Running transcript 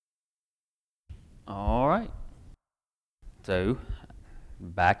All right. So,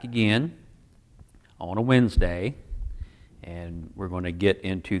 back again on a Wednesday, and we're going to get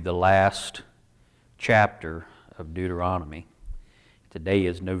into the last chapter of Deuteronomy. Today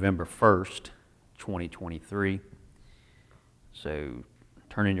is November 1st, 2023. So,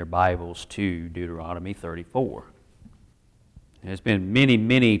 turn in your Bibles to Deuteronomy 34. There's been many,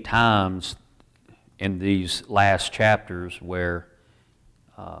 many times in these last chapters where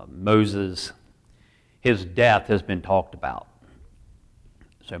Moses, his death has been talked about.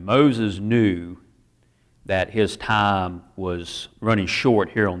 So Moses knew that his time was running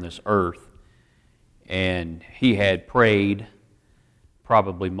short here on this earth, and he had prayed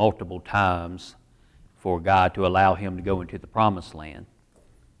probably multiple times for God to allow him to go into the promised land,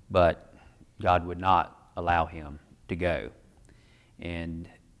 but God would not allow him to go. And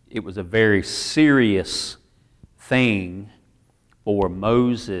it was a very serious thing for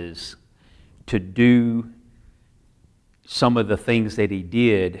Moses to do some of the things that he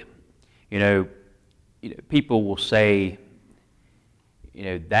did. You know, people will say,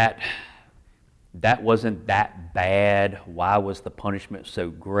 that wasn't that bad. Why was the punishment so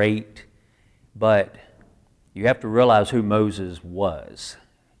great? But you have to realize who Moses was.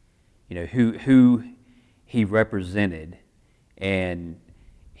 Who he represented. And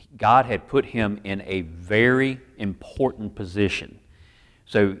God had put him in a very important position.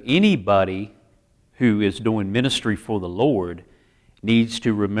 So anybody who is doing ministry for the Lord needs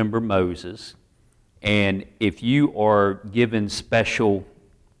to remember Moses. And if you are given special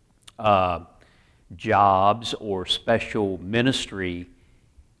jobs or special ministry,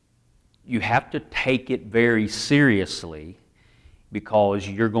 you have to take it very seriously, because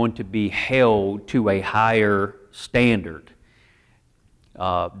you're going to be held to a higher standard.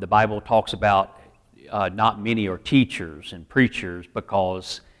 The Bible talks about not many are teachers and preachers,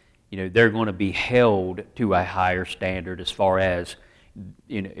 because they're going to be held to a higher standard as far as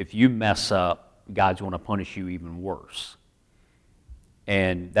if you mess up, God's going to punish you even worse.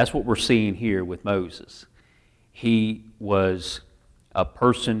 And that's what we're seeing here with Moses. He was a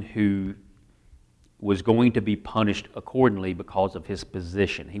person who was going to be punished accordingly because of his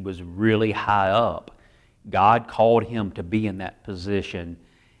position. He was really high up. God called him to be in that position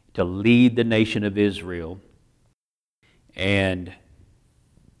to lead the nation of Israel, and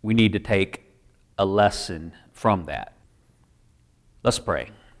we need to take a lesson from that. Let's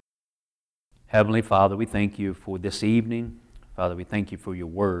pray. Heavenly Father, we thank you for this evening. Father, we thank you for your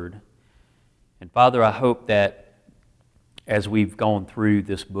word. And Father, I hope that as we've gone through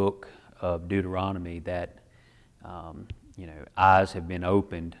this book of Deuteronomy, that eyes have been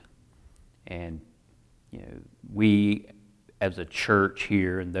opened, and we as a church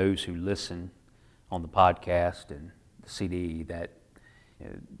here, and those who listen on the podcast and the CD, that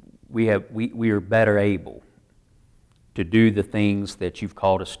we are better able to do the things that you've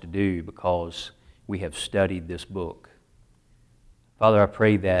called us to do because we have studied this book. Father, I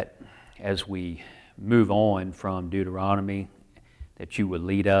pray that as we move on from Deuteronomy, that you would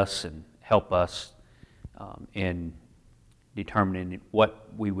lead us and help us in determining what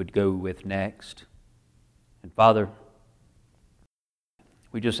we would go with next. And Father,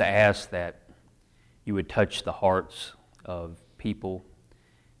 we just ask that you would touch the hearts of people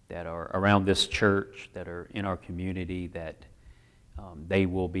that are around this church, that are in our community, that they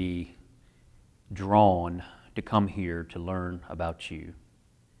will be drawn to come here to learn about you.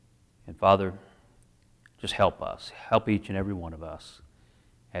 And Father, just help us. Help each and every one of us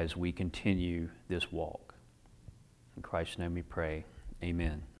as we continue this walk. In Christ's name we pray.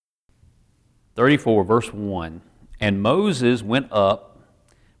 Amen. 34, verse 1. And Moses went up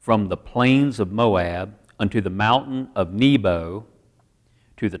from the plains of Moab unto the mountain of Nebo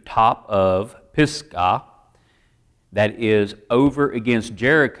to the top of Pisgah, that is over against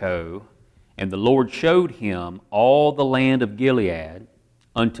Jericho, and the Lord showed him all the land of Gilead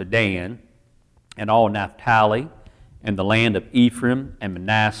unto Dan, and all Naphtali, and the land of Ephraim and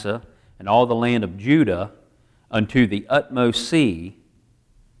Manasseh, and all the land of Judah unto the utmost sea,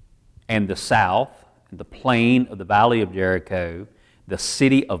 and the south, and the plain of the valley of Jericho, the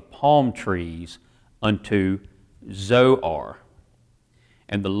city of palm trees, unto Zoar.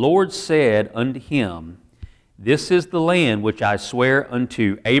 And the Lord said unto him, This is the land which I swear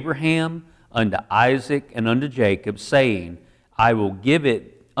unto Abraham, unto Isaac, and unto Jacob, saying, I will give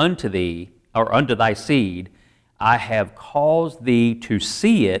it unto thee, or unto thy seed. I have caused thee to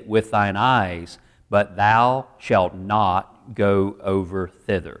see it with thine eyes, but thou shalt not go over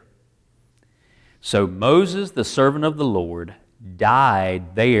thither. So Moses, the servant of the Lord,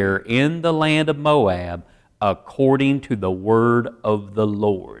 died there in the land of Moab according to the word of the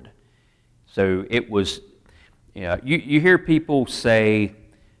Lord. So it was, you hear people say,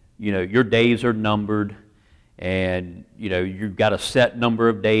 your days are numbered, and, you've got a set number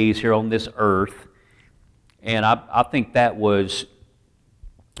of days here on this earth. And I think that was,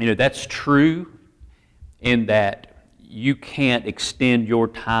 that's true in that you can't extend your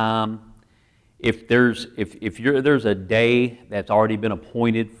time. If there's a day that's already been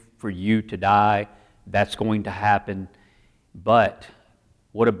appointed for you to die, that's going to happen. But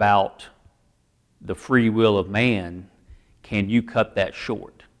what about the free will of man? Can you cut that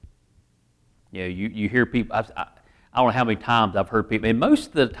short? You hear people, I don't know how many times I've heard people, and most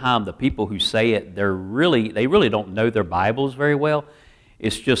of the time the people who say it, they really don't know their Bibles very well.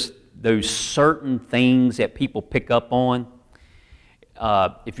 It's just those certain things that people pick up on.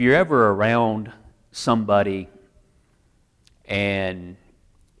 If you're ever around somebody and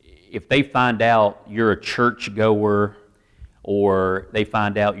if they find out you're a churchgoer, or they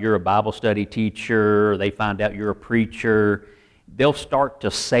find out you're a Bible study teacher, or they find out you're a preacher, they'll start to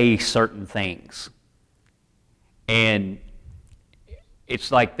say certain things. And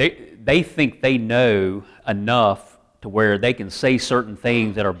it's like they think they know enough to where they can say certain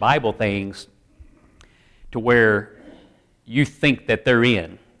things that are Bible things to where you think that they're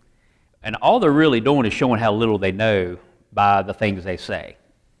in. And all they're really doing is showing how little they know by the things they say.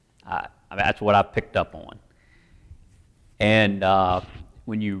 I mean, that's what I've picked up on. And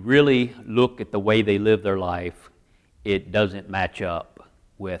when you really look at the way they live their life, it doesn't match up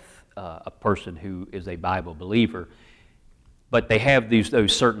with a person who is a Bible believer. But they have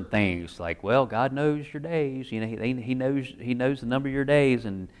those certain things like, well, God knows your days. He knows the number of your days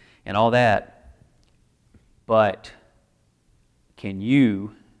and all that. But can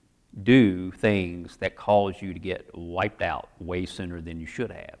you do things that cause you to get wiped out way sooner than you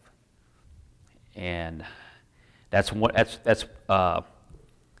should have? And I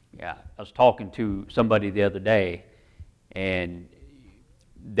was talking to somebody the other day, and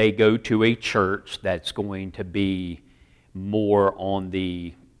they go to a church that's going to be more on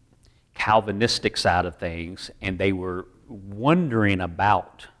the Calvinistic side of things, and they were wondering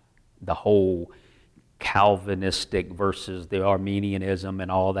about the whole Calvinistic versus the Arminianism and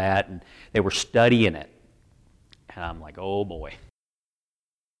all that, and they were studying it. And I'm like, oh boy.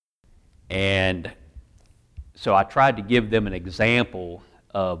 And so I tried to give them an example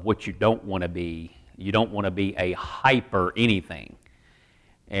of what you don't want to be. You don't want to be a hyper anything.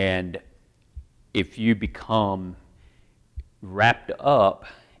 And if you become wrapped up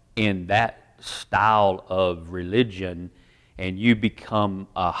in that style of religion and you become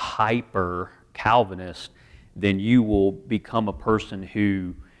a hyper Calvinist, then you will become a person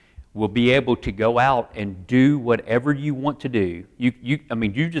who will be able to go out and do whatever you want to do.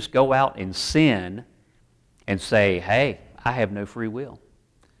 You just go out and sin and say, hey, I have no free will.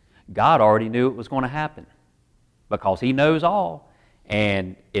 God already knew it was going to happen because He knows all.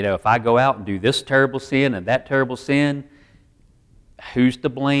 And if I go out and do this terrible sin and that terrible sin, who's to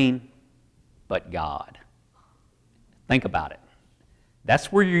blame but God? Think about it.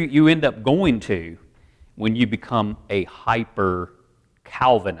 That's where you end up going to when you become a hyper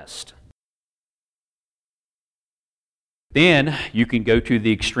Calvinist. Then you can go to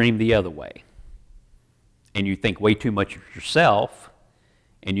the extreme the other way. And you think way too much of yourself,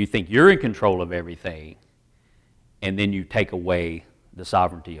 and you think you're in control of everything, and then you take away the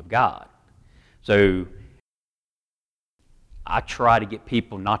sovereignty of God. So I try to get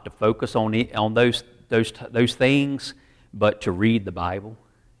people not to focus on those things, but to read the Bible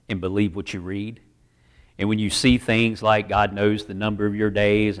and believe what you read. And when you see things like God knows the number of your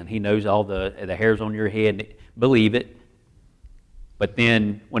days and He knows all the hairs on your head, believe it. But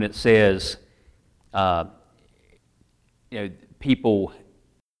then when it says, people,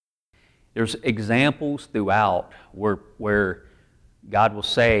 there's examples throughout where God will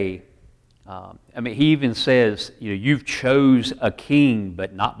say, He even says, you've chose a king,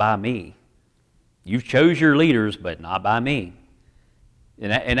 but not by me. You've chose your leaders, but not by me.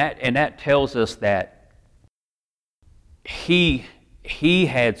 And that tells us that He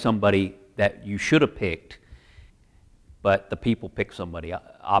had somebody that you should have picked, but the people picked somebody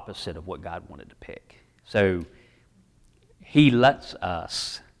opposite of what God wanted to pick. So He lets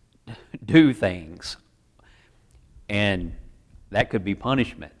us do things, and that could be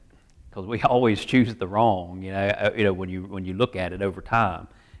punishment because we always choose the wrong. When you look at it over time,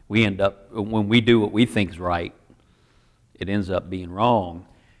 we end up, when we do what we think is right, it ends up being wrong.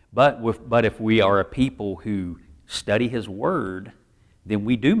 But if we are a people who study His Word, then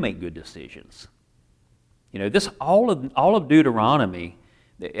we do make good decisions. This all of Deuteronomy,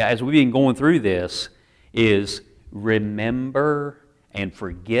 as we've been going through this, is remember and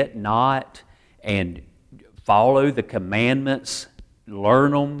forget not, and follow the commandments,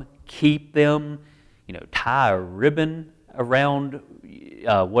 learn them, keep them, tie a ribbon around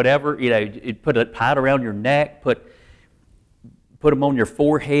whatever, tie it around your neck, put them on your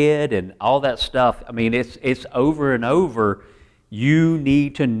forehead and all that stuff. I mean, it's over and over. You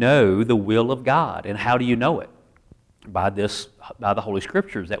need to know the will of God. And how do you know it? By the Holy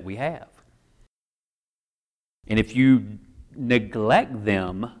Scriptures that we have. And if you neglect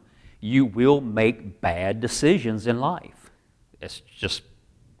them, you will make bad decisions in life. It's just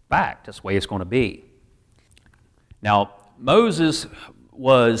fact. That's the way it's going to be. Now, Moses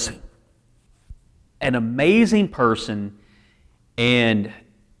was an amazing person, and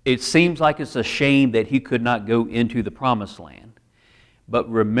it seems like it's a shame that he could not go into the Promised Land. But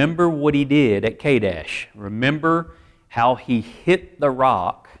remember what he did at Kadesh. Remember how he hit the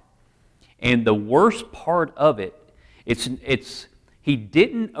rock, and the worst part of it, he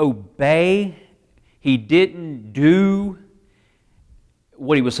didn't obey, he didn't do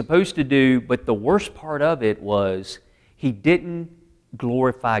what he was supposed to do, but the worst part of it was he didn't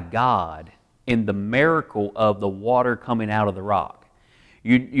glorify God in the miracle of the water coming out of the rock.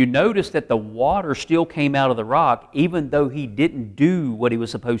 You notice that the water still came out of the rock even though he didn't do what he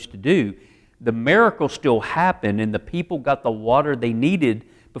was supposed to do. The miracle still happened, and the people got the water they needed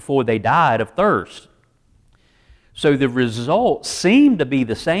before they died of thirst. So the result seemed to be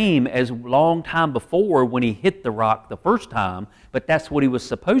the same as a long time before when he hit the rock the first time, but that's what he was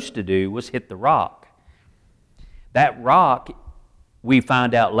supposed to do, was hit the rock. That rock, we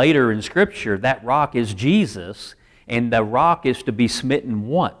find out later in Scripture, that rock is Jesus, and the rock is to be smitten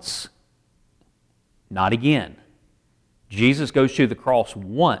once, not again. Jesus goes to the cross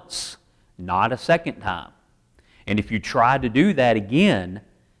once, not a second time. And if you try to do that again,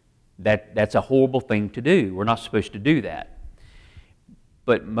 that's a horrible thing to do. We're not supposed to do that.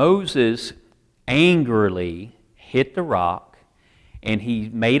 But Moses angrily hit the rock, and he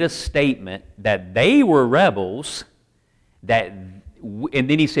made a statement that they were rebels, and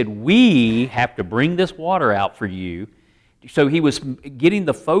then he said, we have to bring this water out for you. So he was getting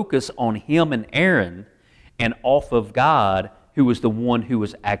the focus on him and Aaron and off of God, who was the one who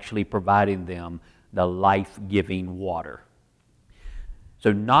was actually providing them the life-giving water.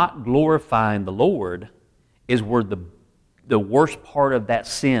 So not glorifying the Lord is where the worst part of that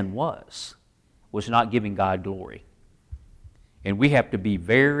sin was not giving God glory. And we have to be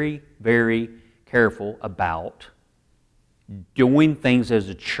very, very careful about doing things as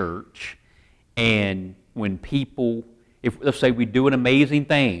a church, and when people, let's say we do an amazing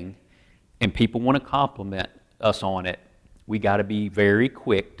thing and people want to compliment us on it, we got to be very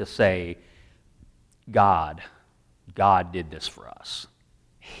quick to say, God did this for us.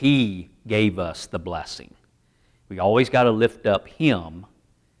 He gave us the blessing. We always got to lift up Him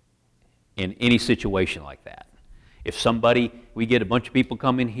in any situation like that. If we get a bunch of people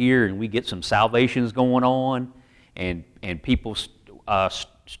come in here and we get some salvations going on, and people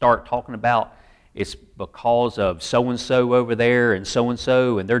start talking about it's because of so-and-so over there and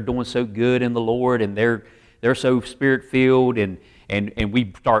so-and-so, and they're doing so good in the Lord, and they're so Spirit-filled, and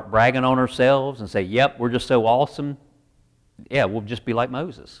we start bragging on ourselves and say, yep, we're just so awesome. Yeah, we'll just be like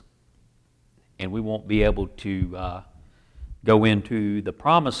Moses. And we won't be able to go into the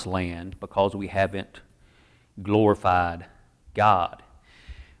Promised Land because we haven't glorified God.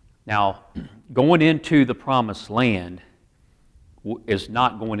 Now, going into the Promised Land is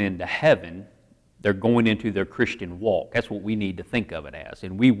not going into heaven. They're going into their Christian walk. That's what we need to think of it as.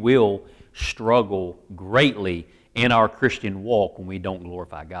 And we will struggle greatly in our Christian walk when we don't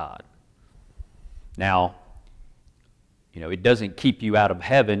glorify God. Now, it doesn't keep you out of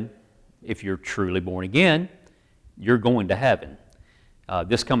heaven if you're truly born again. You're going to heaven.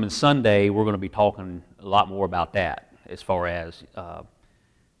 This coming Sunday, we're going to be talking a lot more about that as far as...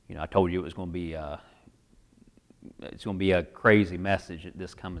 I told you it was going to be a crazy message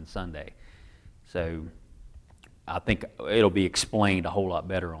this coming Sunday. So I think it'll be explained a whole lot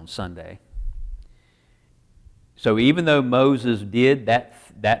better on Sunday. So even though Moses did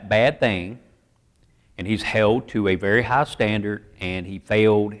that bad thing, and he's held to a very high standard, and he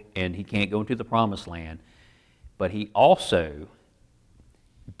failed, and he can't go into the Promised Land, but he also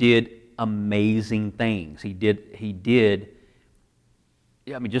did amazing things. He did.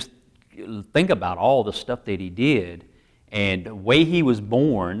 Just think about all the stuff that he did, and the way he was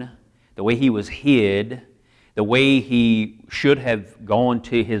born, the way he was hid, the way he should have gone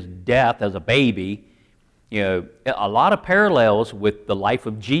to his death as a baby. A lot of parallels with the life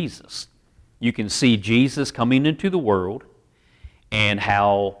of Jesus. You can see Jesus coming into the world, and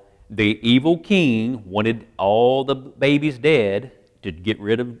how the evil king wanted all the babies dead to get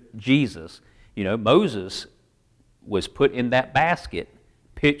rid of Jesus. You know, Moses was put in that basket,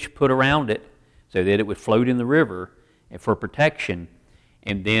 pitch put around it so that it would float in the river and for protection.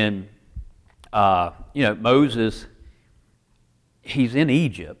 And then, Moses, he's in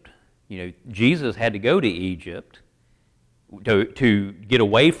Egypt. You know, Jesus had to go to Egypt to get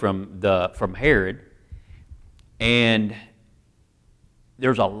away from Herod. And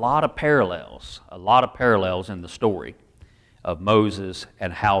there's a lot of parallels in the story of Moses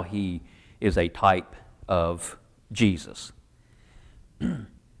and how he is a type of Jesus.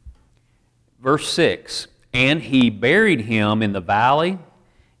 Verse 6, and he buried him in the valley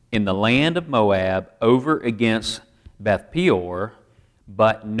in the land of Moab over against Beth Peor,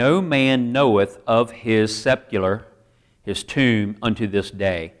 but no man knoweth of his sepulchre, his tomb, unto this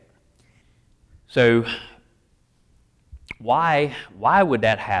day. So, why would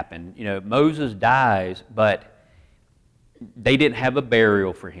that happen? You know, Moses dies, but they didn't have a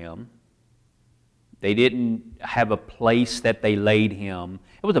burial for him. They didn't have a place that they laid him.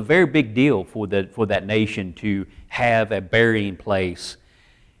 It was a very big deal for that nation to have a burying place.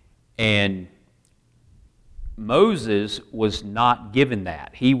 And Moses was not given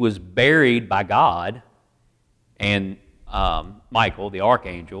that. He was buried by God and Michael, the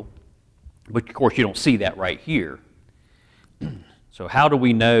archangel. But of course, you don't see that right here. So how do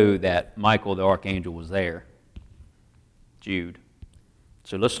we know that Michael, the archangel, was there? Jude.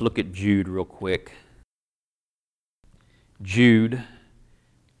 So let's look at Jude real quick. Jude,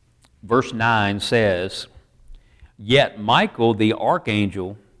 verse 9 says, yet Michael, the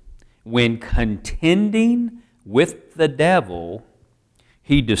archangel, when contending with the devil,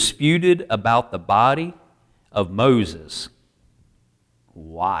 he disputed about the body of Moses.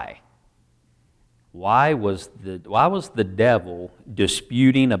 Why? Why was the devil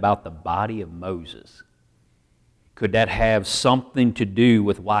disputing about the body of Moses? Could that have something to do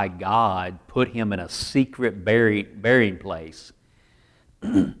with why God put him in a secret burying place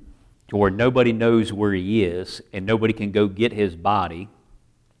to where nobody knows where he is and nobody can go get his body?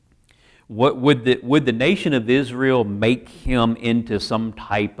 What would the nation of Israel make him into some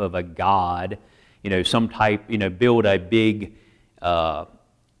type of a god? Build a big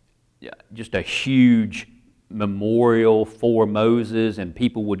just a huge memorial for Moses, and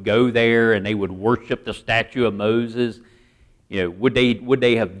people would go there and they would worship the statue of Moses. You know, would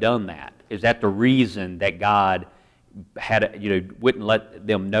they have done that? Is that the reason that God wouldn't let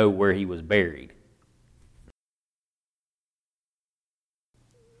them know where he was buried?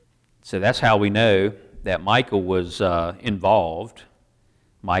 So that's how we know that Michael was involved,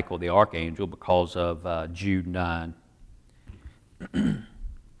 Michael the archangel, because of Jude 9.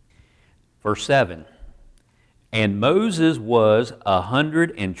 Verse 7, and Moses was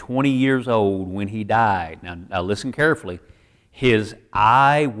 120 years old when he died. Now listen carefully. His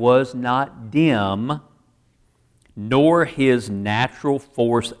eye was not dim, nor his natural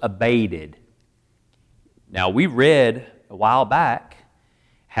force abated. Now we read a while back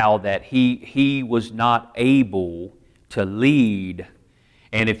how that he was not able to lead.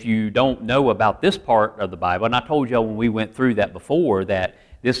 And if you don't know about this part of the Bible, and I told y'all when we went through that before, that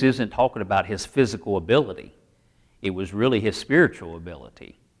this isn't talking about his physical ability. It was really his spiritual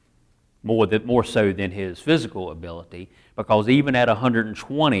ability, more so than his physical ability, because even at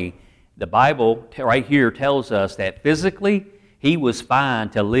 120, the Bible right here tells us that physically he was fine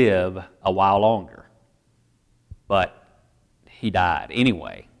to live a while longer, but he died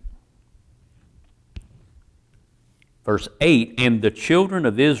anyway. Verse 8, and the children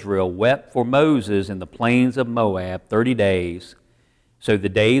of Israel wept for Moses in the plains of Moab 30 days, so the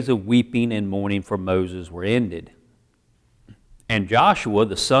days of weeping and mourning for Moses were ended. And Joshua,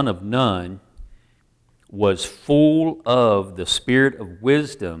 the son of Nun, was full of the spirit of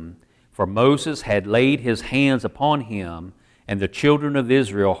wisdom, for Moses had laid his hands upon him, and the children of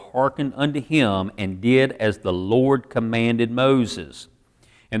Israel hearkened unto him, and did as the Lord commanded Moses.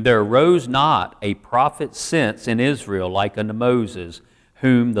 And there arose not a prophet since in Israel like unto Moses,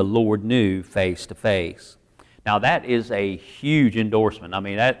 whom the Lord knew face to face. Now that is a huge endorsement. I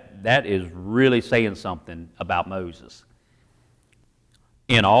mean, that is really saying something about Moses.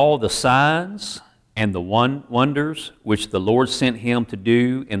 In all the signs and the wonders which the Lord sent him to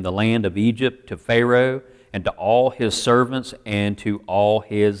do in the land of Egypt to Pharaoh and to all his servants and to all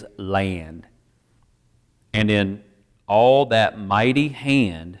his land, and in all that mighty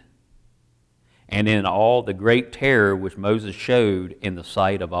hand, and in all the great terror which Moses showed in the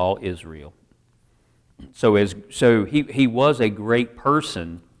sight of all Israel. So he was a great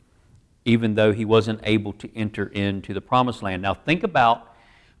person, even though he wasn't able to enter into the promised land. Now think about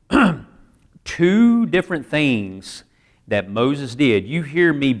two different things that Moses did. You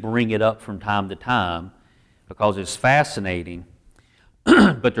hear me bring it up from time to time because it's fascinating.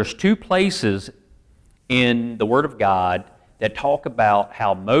 But there's two places in the Word of God that talk about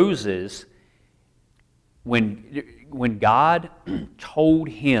how Moses, when God told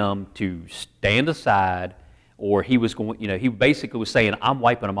him to stand aside, or he was going, he basically was saying, I'm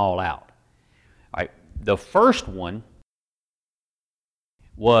wiping them all out. All right. The first one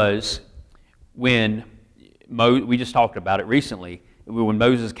was when we just talked about it recently, when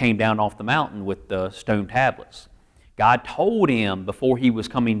Moses came down off the mountain with the stone tablets. God told him before he was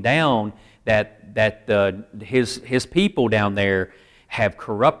coming down that his people down there have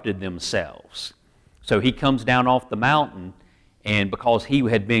corrupted themselves. So he comes down off the mountain, and because he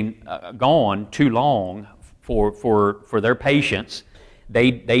had been gone too long for their patience,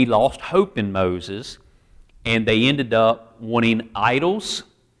 they lost hope in Moses, and they ended up wanting idols.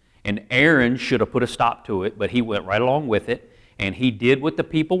 And Aaron should have put a stop to it, but he went right along with it, and he did what the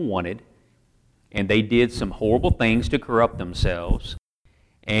people wanted, and they did some horrible things to corrupt themselves.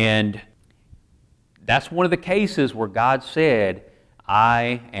 And that's one of the cases where God said,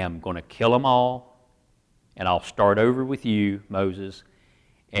 I am going to kill them all, and I'll start over with you, Moses.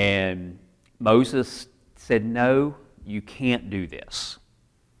 And Moses said, no, you can't do this.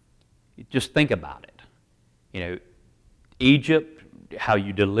 Just think about it. Egypt, how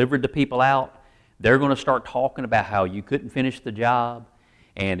you delivered the people out, they're going to start talking about how you couldn't finish the job,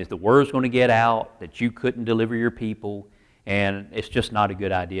 and if the word's going to get out that you couldn't deliver your people, and it's just not a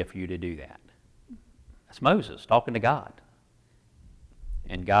good idea for you to do that. That's Moses talking to God.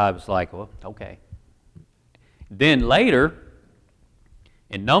 And God was like, well, okay. Then later,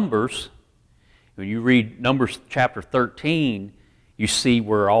 in Numbers, when you read Numbers chapter 13, you see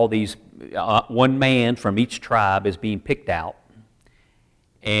where all these, one man from each tribe is being picked out,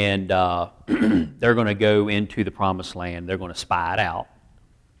 and they're going to go into the promised land. They're going to spy it out.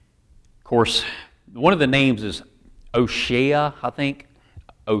 Of course, one of the names is Oshea, I think.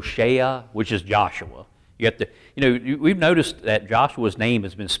 Oshea, which is Joshua. You have to, we've noticed that Joshua's name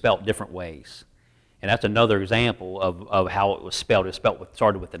has been spelt different ways. And that's another example of how it was spelled. It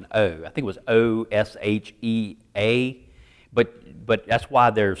started with an O. I think it was Oshea. But that's why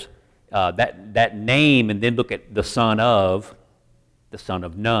there's that name, and then look at the son of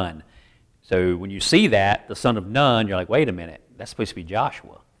Nun. So when you see that, the son of Nun, you're like, wait a minute, that's supposed to be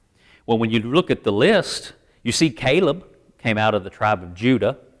Joshua. Well, when you look at the list, you see Caleb came out of the tribe of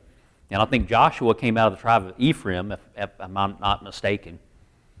Judah, and I think Joshua came out of the tribe of Ephraim, if I'm not mistaken.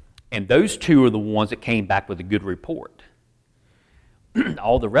 And those two are the ones that came back with a good report.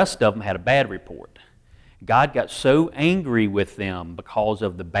 All the rest of them had a bad report. God got so angry with them because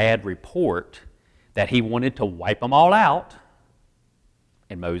of the bad report that he wanted to wipe them all out.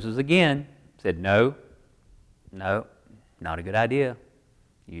 And Moses again said, no, not a good idea.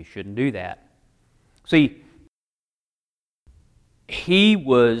 You shouldn't do that. See, he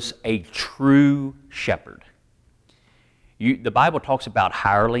was a true shepherd. The Bible talks about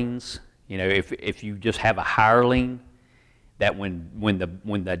hirelings. If you just have a hireling, that when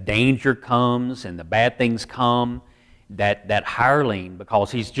the danger comes and the bad things come, that hireling,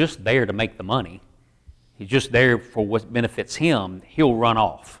 because he's just there to make the money, he's just there for what benefits him, he'll run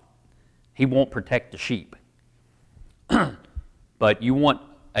off. He won't protect the sheep. But you want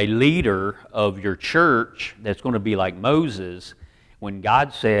a leader of your church that's going to be like Moses. When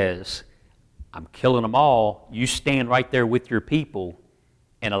God says, I'm killing them all, you stand right there with your people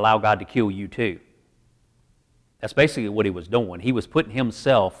and allow God to kill you too. That's basically what he was doing. He was putting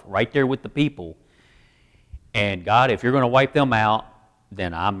himself right there with the people. And God, if you're going to wipe them out,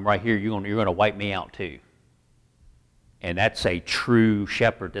 then I'm right here. You're going to wipe me out too. And that's a true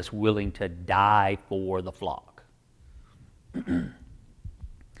shepherd that's willing to die for the flock.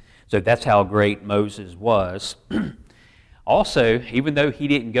 So that's how great Moses was. Also, even though he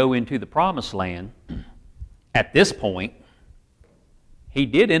didn't go into the promised land, at this point, he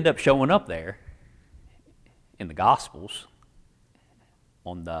did end up showing up there in the Gospels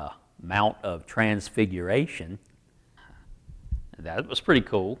on the Mount of Transfiguration. That was pretty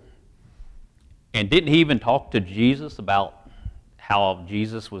cool. And didn't he even talk to Jesus about how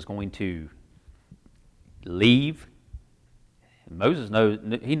Jesus was going to leave? Moses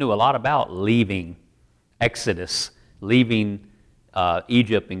knew a lot about leaving Exodus, leaving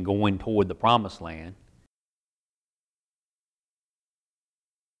Egypt and going toward the Promised Land.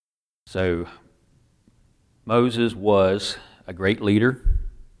 So Moses was a great leader,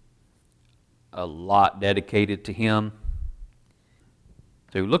 a lot dedicated to him.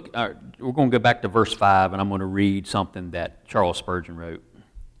 So look, we're going to go back to verse 5, and I'm going to read something that Charles Spurgeon wrote.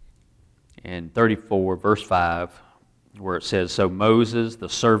 In 34, verse 5, where it says, "So Moses, the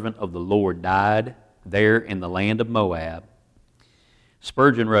servant of the Lord, died there in the land of Moab."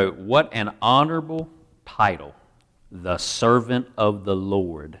 Spurgeon wrote, "What an honorable title, the servant of the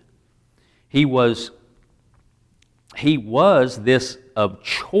Lord." He was this of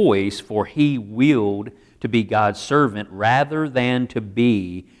choice, for he willed to be God's servant rather than to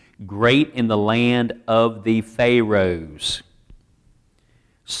be great in the land of the Pharaohs.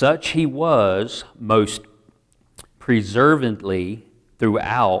 Such he was most perseveringly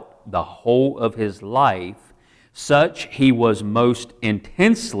throughout the whole of his life. Such he was most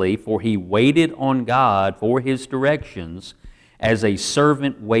intensely, for he waited on God for his directions as a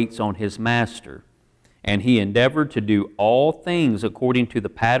servant waits on his master. And he endeavored to do all things according to the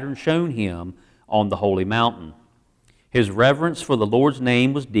pattern shown him on the holy mountain. His reverence for the Lord's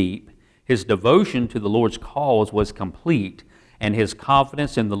name was deep, his devotion to the Lord's cause was complete, and his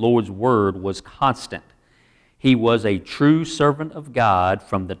confidence in the Lord's word was constant. He was a true servant of God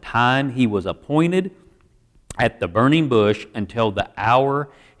from the time he was appointed at the burning bush until the hour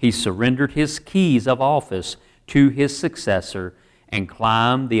he surrendered his keys of office to his successor and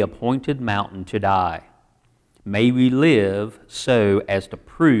climbed the appointed mountain to die. May we live so as to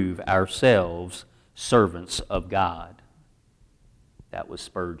prove ourselves servants of God. That was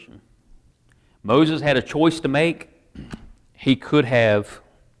Spurgeon. Moses had a choice to make. He could have,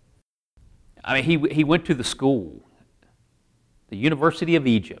 he went to the school, the University of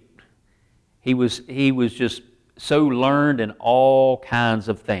Egypt. He was just so learned in all kinds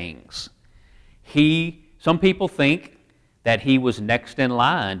of things. Some people think that he was next in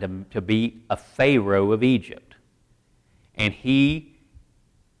line to be a Pharaoh of Egypt. And he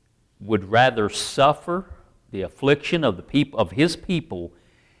would rather suffer the affliction of his people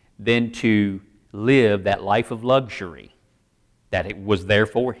than to live that life of luxury that it was there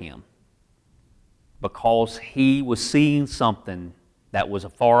for him, because he was seeing something that was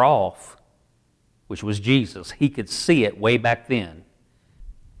afar off, which was Jesus. He could see it way back then.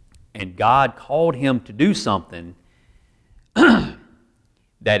 And God called him to do something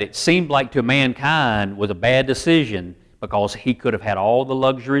that it seemed like to mankind was a bad decision, because he could have had all the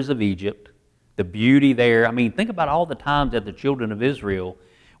luxuries of Egypt, the beauty there. Think about all the times that the children of Israel,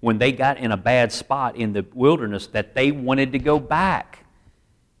 when they got in a bad spot in the wilderness, that they wanted to go back.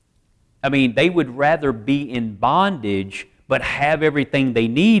 They would rather be in bondage but have everything they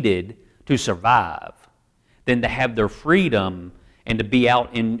needed to survive than to have their freedom and to be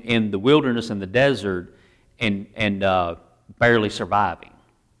out in the wilderness and the desert and barely surviving.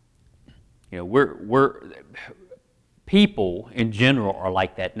 People in general are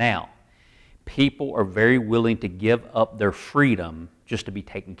like that now. People are very willing to give up their freedom just to be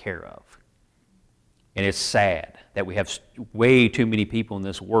taken care of. And it's sad that we have way too many people in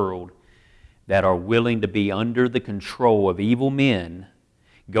this world that are willing to be under the control of evil men,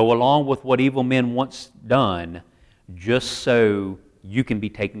 go along with what evil men once done, just so you can be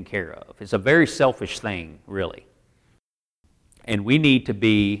taken care of. It's a very selfish thing, really. And we need to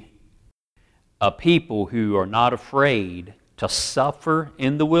be a people who are not afraid to suffer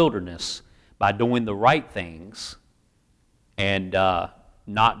in the wilderness by doing the right things and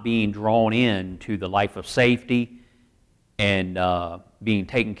not being drawn into the life of safety and being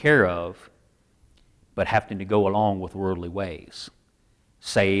taken care of, but having to go along with worldly ways.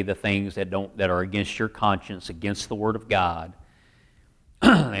 Say the things that are against your conscience, against the Word of God.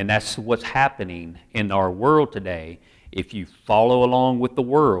 And that's what's happening in our world today. If you follow along with the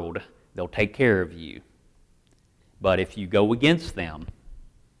world, they'll take care of you. But if you go against them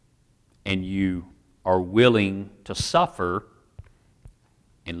and you are willing to suffer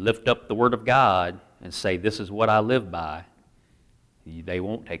and lift up the Word of God and say, "This is what I live by," they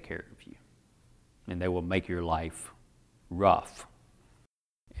won't take care of you. And they will make your life rough.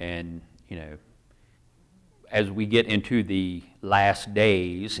 And, as we get into the last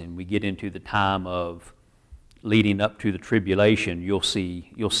days and we get into the time of leading up to the tribulation, you'll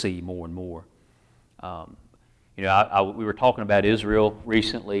see more and more. We were talking about Israel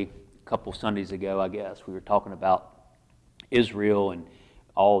recently, a couple Sundays ago, I guess. We were talking about Israel and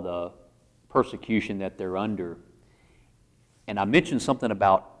all the persecution that they're under. And I mentioned something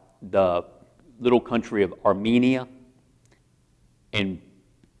about the little country of Armenia and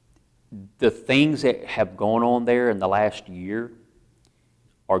the things that have gone on there in the last year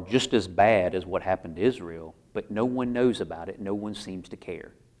are just as bad as what happened to Israel, but no one knows about it. No one seems to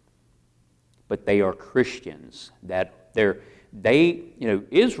care. But they are Christians.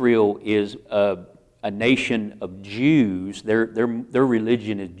 Israel is a nation of Jews. Their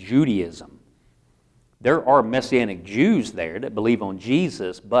religion is Judaism. There are Messianic Jews there that believe on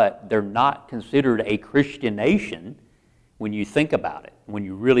Jesus, but they're not considered a Christian nation. when you think about it, when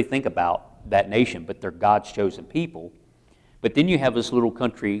you really think about that nation, but they're God's chosen people. But then you have this little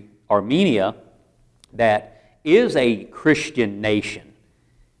country, Armenia, that is a Christian nation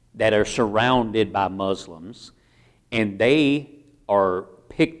that are surrounded by Muslims, and they are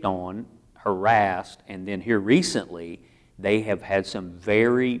picked on, harassed, and then here recently they have had some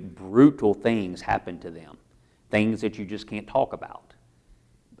very brutal things happen to them, things that you just can't talk about.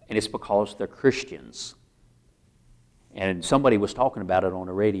 And it's because they're Christians. And somebody was talking about it on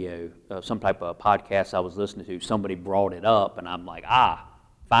the radio, some type of podcast I was listening to. Somebody brought it up, and I'm like,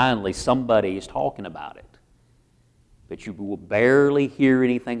 finally somebody is talking about it. But you will barely hear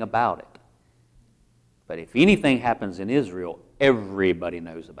anything about it. But if anything happens in Israel, everybody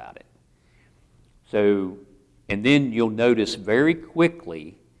knows about it. So, and then you'll notice very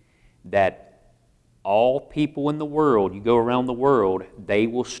quickly that all people in the world, you go around the world, they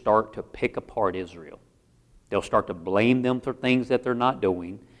will start to pick apart Israel. They'll start to blame them for things that they're not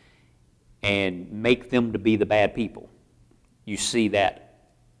doing and make them to be the bad people. You see that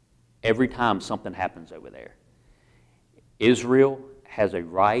every time something happens over there. Israel has a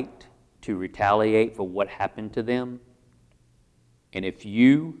right to retaliate for what happened to them. And if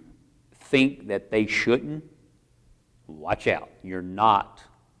you think that they shouldn't, watch out. You're not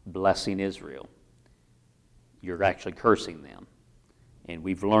blessing Israel. You're actually cursing them. And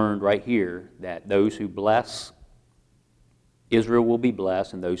we've learned right here that those who bless Israel will be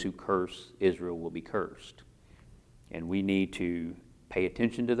blessed, and those who curse Israel will be cursed. And we need to pay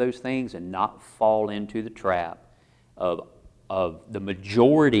attention to those things and not fall into the trap of the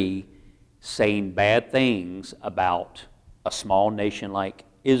majority saying bad things about a small nation like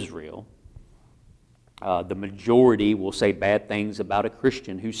Israel. The majority will say bad things about a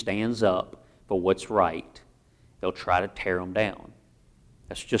Christian who stands up for what's right. They'll try to tear them down.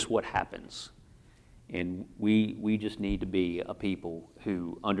 That's just what happens. And we just need to be a people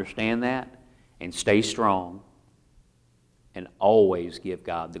who understand that and stay strong and always give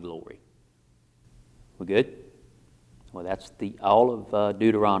God the glory. We good? Well, that's all of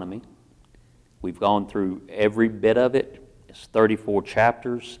Deuteronomy. We've gone through every bit of it. It's 34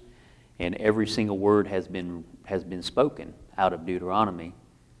 chapters, and every single word has been spoken out of Deuteronomy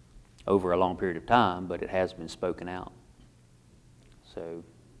over a long period of time, but it has been spoken out. So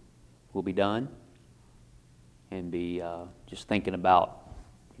we'll be done and be just thinking about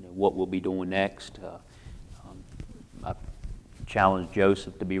what we'll be doing next. I challenged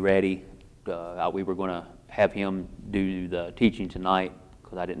Joseph to be ready. We were going to have him do the teaching tonight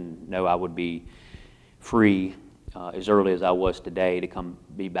because I didn't know I would be free as early as I was today to come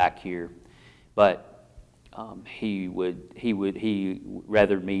be back here. But he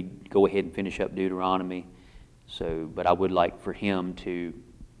rather me go ahead and finish up Deuteronomy. But I would like for him to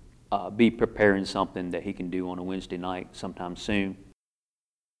be preparing something that he can do on a Wednesday night sometime soon.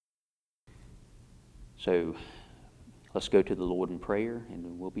 So let's go to the Lord in prayer, and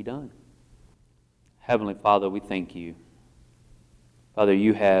then we'll be done. Heavenly Father, we thank you. Father,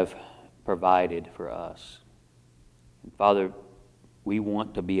 you have provided for us. And Father, we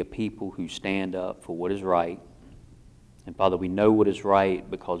want to be a people who stand up for what is right. And Father, we know what is right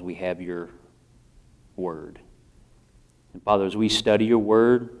because we have your word. And Father, as we study your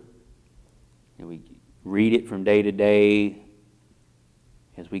word, and we read it from day to day,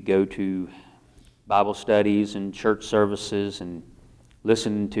 as we go to Bible studies and church services and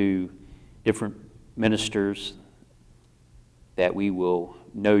listen to different ministers, that we will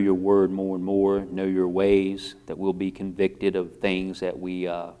know your word more and more, know your ways, that we'll be convicted of things that we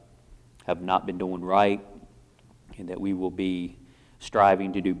have not been doing right, and that we will be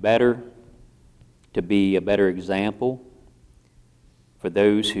striving to do better, to be a better example for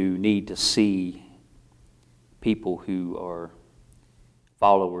those who need to see people who are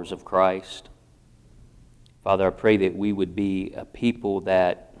followers of Christ. Father, I pray that we would be a people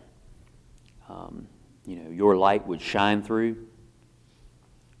that your light would shine through.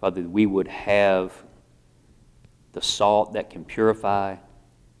 Father, that we would have the salt that can purify,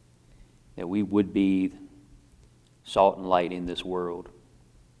 that we would be salt and light in this world,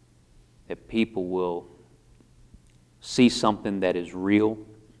 that people will see something that is real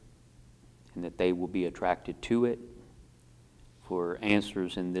and that they will be attracted to it for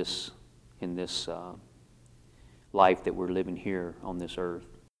answers in this life that we're living here on this earth.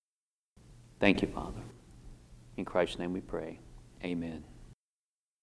 Thank you, Father. In Christ's name we pray. Amen.